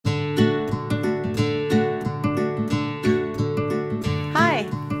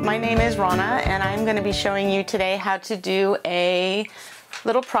My name is Ronna, and I'm going to be showing you today how to do a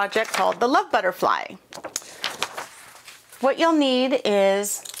little project called the Love Butterfly. What you'll need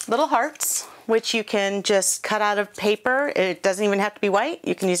is little hearts, which you can just cut out of paper. It doesn't even have to be white.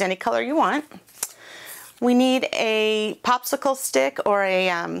 You can use any color you want. We need a popsicle stick or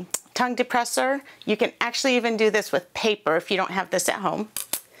a tongue depressor. You can actually even do this with paper if you don't have this at home.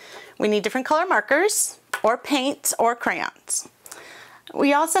 We need different color markers or paints or crayons.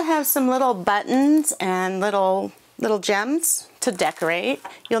 We also have some little buttons and little gems to decorate.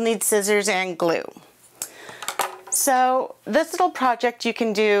 You'll need scissors and glue. So this little project you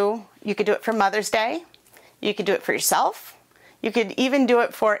could do it for Mother's Day. You could do it for yourself. You could even do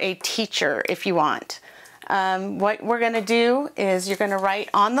it for a teacher if you want. What we're going to do is you're going to write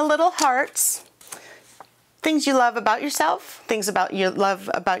on the little hearts things you love about yourself, things you love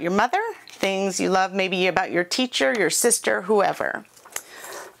about your mother, things you love maybe about your teacher, your sister, whoever.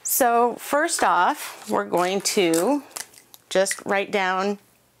 So first off, we're going to just write down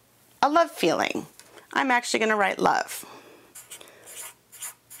a love feeling. I'm actually going to write love.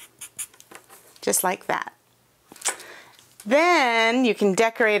 Just like that. Then you can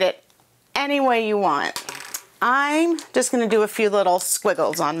decorate it any way you want. I'm just going to do a few little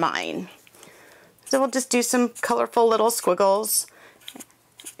squiggles on mine. So we'll just do some colorful little squiggles.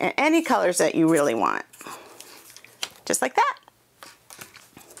 Any colors that you really want. Just like that.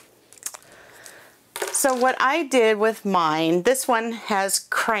 So what I did with mine, this one has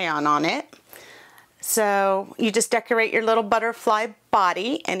crayon on it. So you just decorate your little butterfly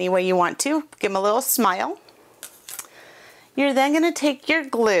body any way you want to. Give them a little smile. You're then going to take your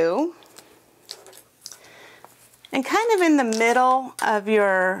glue and kind of in the middle of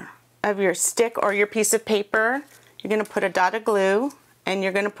your stick or your piece of paper, you're going to put a dot of glue and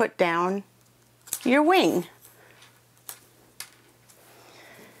you're going to put down your wing.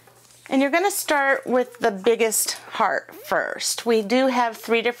 And you're going to start with the biggest heart first. We do have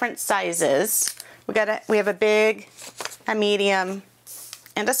 3 different sizes. We have a big, a medium,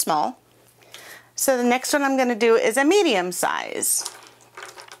 and a small. So the next one I'm going to do is a medium size.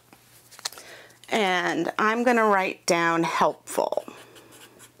 And I'm going to write down helpful.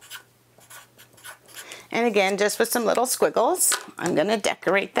 And again, just with some little squiggles, I'm going to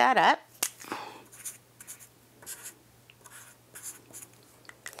decorate that up.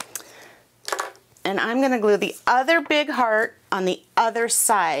 And I'm going to glue the other big heart on the other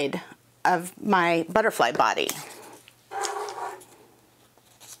side of my butterfly body.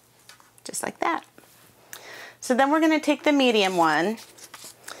 Just like that. So then we're going to take the medium one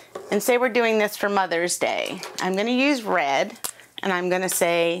and say we're doing this for Mother's Day. I'm going to use red and I'm going to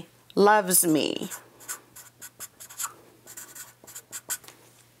say loves me.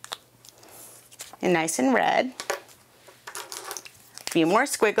 And nice and red. A few more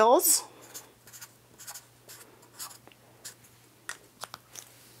squiggles.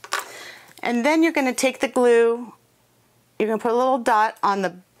 And then you're going to take the glue, you're going to put a little dot on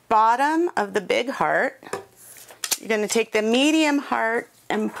the bottom of the big heart. You're going to take the medium heart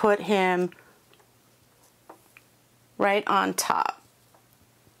and put him right on top.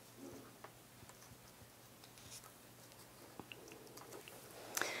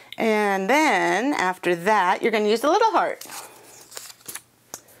 And then after that, you're going to use the little heart.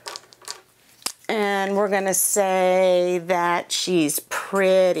 And we're going to say that she's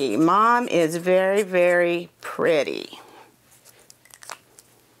pretty. Mom is very, very pretty.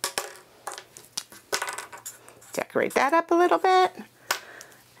 Decorate that up a little bit.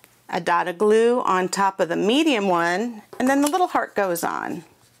 A dot of glue on top of the medium one, and then the little heart goes on.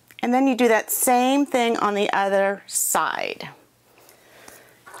 And then you do that same thing on the other side.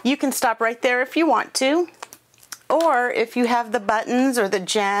 You can stop right there if you want to, or if you have the buttons or the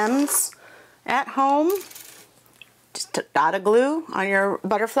gems at home, just a dot of glue on your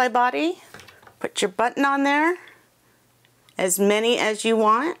butterfly body, put your button on there, as many as you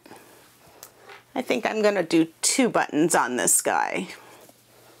want. I think I'm going to do 2 buttons on this guy.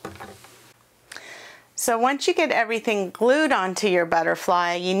 So once you get everything glued onto your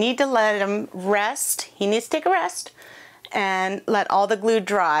butterfly, you need to let him rest. He needs to take a rest and let all the glue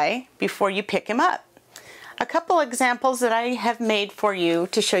dry before you pick him up. A couple examples that I have made for you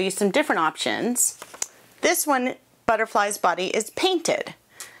to show you some different options. This one, butterfly's body, is painted,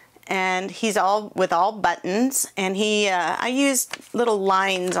 and he's all with all buttons, and I used little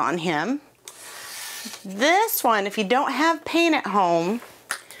lines on him. This one, if you don't have paint at home,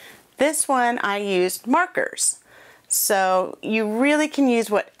 this one I used markers. So you really can use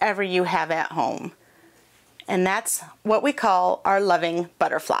whatever you have at home. And that's what we call our loving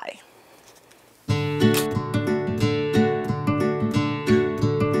butterfly.